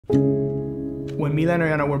When Mila and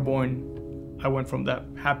Arianna were born, I went from the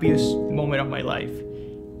happiest moment of my life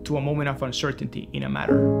to a moment of uncertainty in a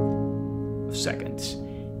matter of seconds.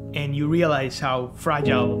 And you realize how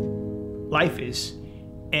fragile life is.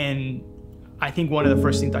 And I think one of the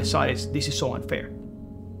first things I saw is, this is so unfair.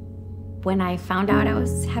 When I found out I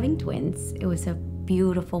was having twins, it was a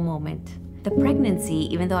beautiful moment. The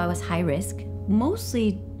pregnancy, even though I was high risk,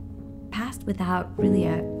 mostly passed without really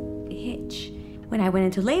a hitch. When I went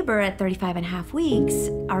into labor at 35.5 weeks,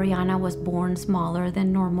 Arianna was born smaller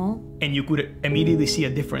than normal. And you could immediately see a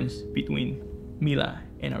difference between Mila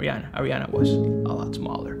and Arianna. Arianna was a lot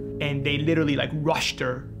smaller. And they literally like rushed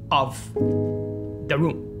her off the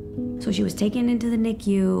room. So she was taken into the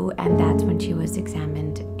NICU, and that's when she was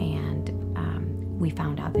examined, and we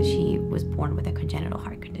found out that she was born with a congenital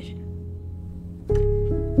heart condition.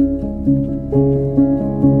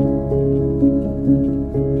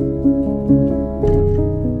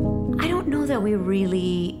 I don't know that we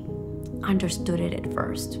really understood it at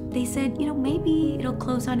first. They said, you know, maybe it'll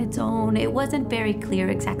close on its own. It wasn't very clear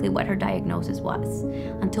exactly what her diagnosis was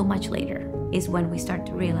until much later is when we start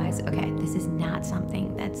to realize, okay, this is not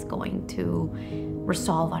something that's going to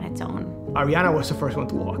resolve on its own. Arianna was the first one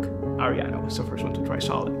to walk. Arianna was the first one to try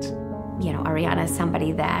solids. You know, Arianna is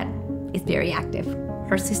somebody that is very active.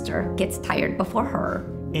 Her sister gets tired before her.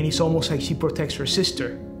 And it's almost like she protects her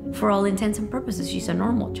sister. For all intents and purposes, she's a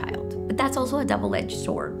normal child. But that's also a double-edged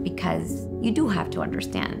sword, because you do have to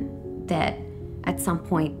understand that at some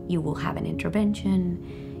point you will have an intervention,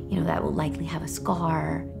 you know, that will likely have a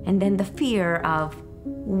scar. And then the fear of,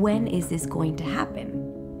 when is this going to happen?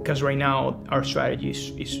 Because right now, our strategy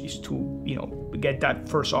is to, you know, get that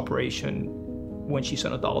first operation when she's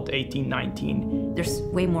an adult, 18, 19. There's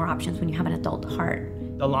way more options when you have an adult heart.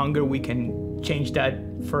 The longer we can change that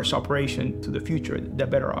first operation to the future, the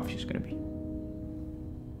better off she's going to be.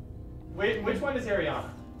 Which one is Arianna?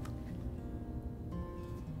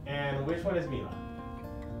 And which one is Mila?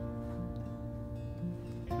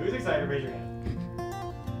 Who's excited? Raise your hand.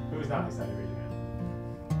 Who's not excited? Raise your hand.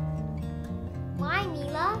 Why,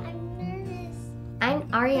 Mila? I'm nervous. I'm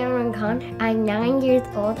Arianna Rincon. I'm 9 years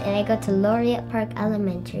old and I go to Laureate Park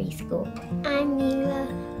Elementary School. I'm Mila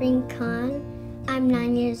Rincon. I'm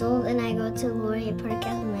 9 years old and I go to Laureate Park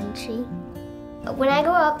Elementary. When I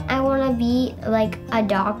grow up, I want to be like a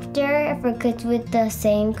doctor for kids with the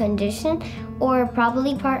same condition, or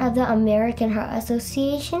probably part of the American Heart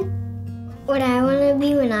Association. What I want to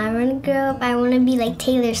be when I want to grow up, I want to be like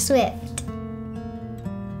Taylor Swift.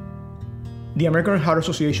 The American Heart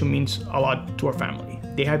Association means a lot to our family.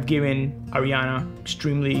 They have given Arianna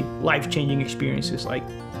extremely life-changing experiences like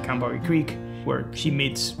Canberra Creek, where she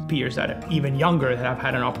meets peers that are even younger that have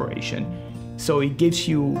had an operation. So it gives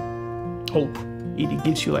you hope. It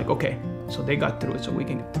gives you like, okay, so they got through it, so we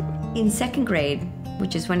can get through it. In second grade,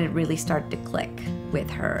 which is when it really started to click with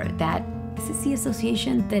her, that this is the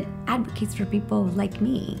association that advocates for people like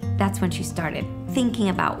me. That's when she started thinking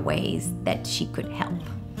about ways that she could help.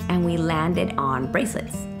 And we landed on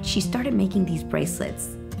bracelets. She started making these bracelets.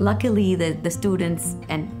 Luckily, the students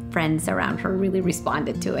and friends around her really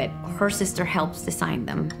responded to it. Her sister helps design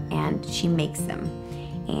them, and she makes them.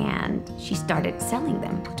 And she started selling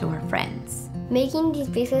them to her friends. Making these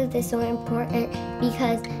bracelets is so important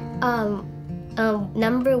because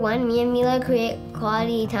number one, me and Mila create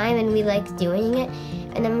quality time and we like doing it.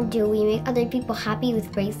 And number two, we make other people happy with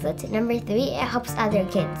bracelets. And number three, it helps other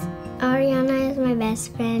kids. Arianna is my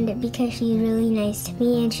best friend because she's really nice to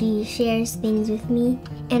me and she shares things with me.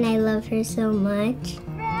 And I love her so much.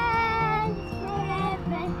 Friends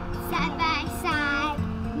forever, side by side,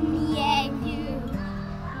 me and you.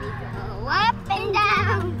 We go up and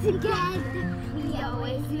down together. We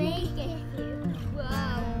always make it through.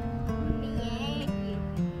 Whoa, me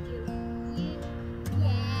and you,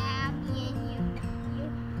 yeah, me and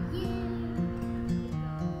you.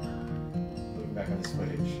 Looking back on this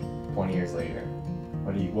footage, 20 years later,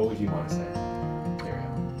 what would you want to say, Arianna?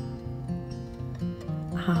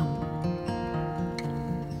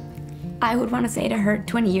 I would want to say to her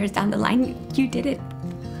 20 years down the line, you did it.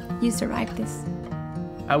 You survived this.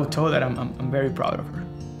 I would tell her that I'm very proud of her.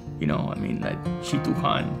 You know, I mean, that she took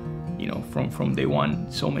on, you know, from day one,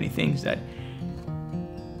 so many things that,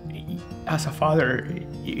 as a father,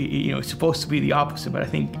 you know, it's supposed to be the opposite, but I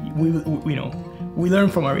think we learn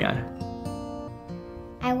from Arianna.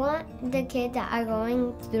 I want the kids that are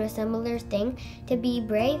going through a similar thing to be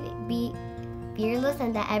brave, be fearless,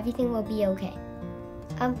 and that everything will be okay.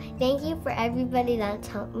 Thank you for everybody that's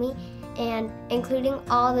helped me, and including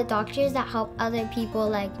all the doctors that help other people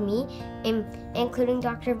like me, including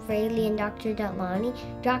Dr. Braley and Dr. Delani.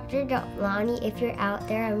 Dr. Delani, if you're out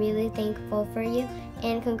there, I'm really thankful for you,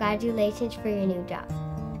 and congratulations for your new job.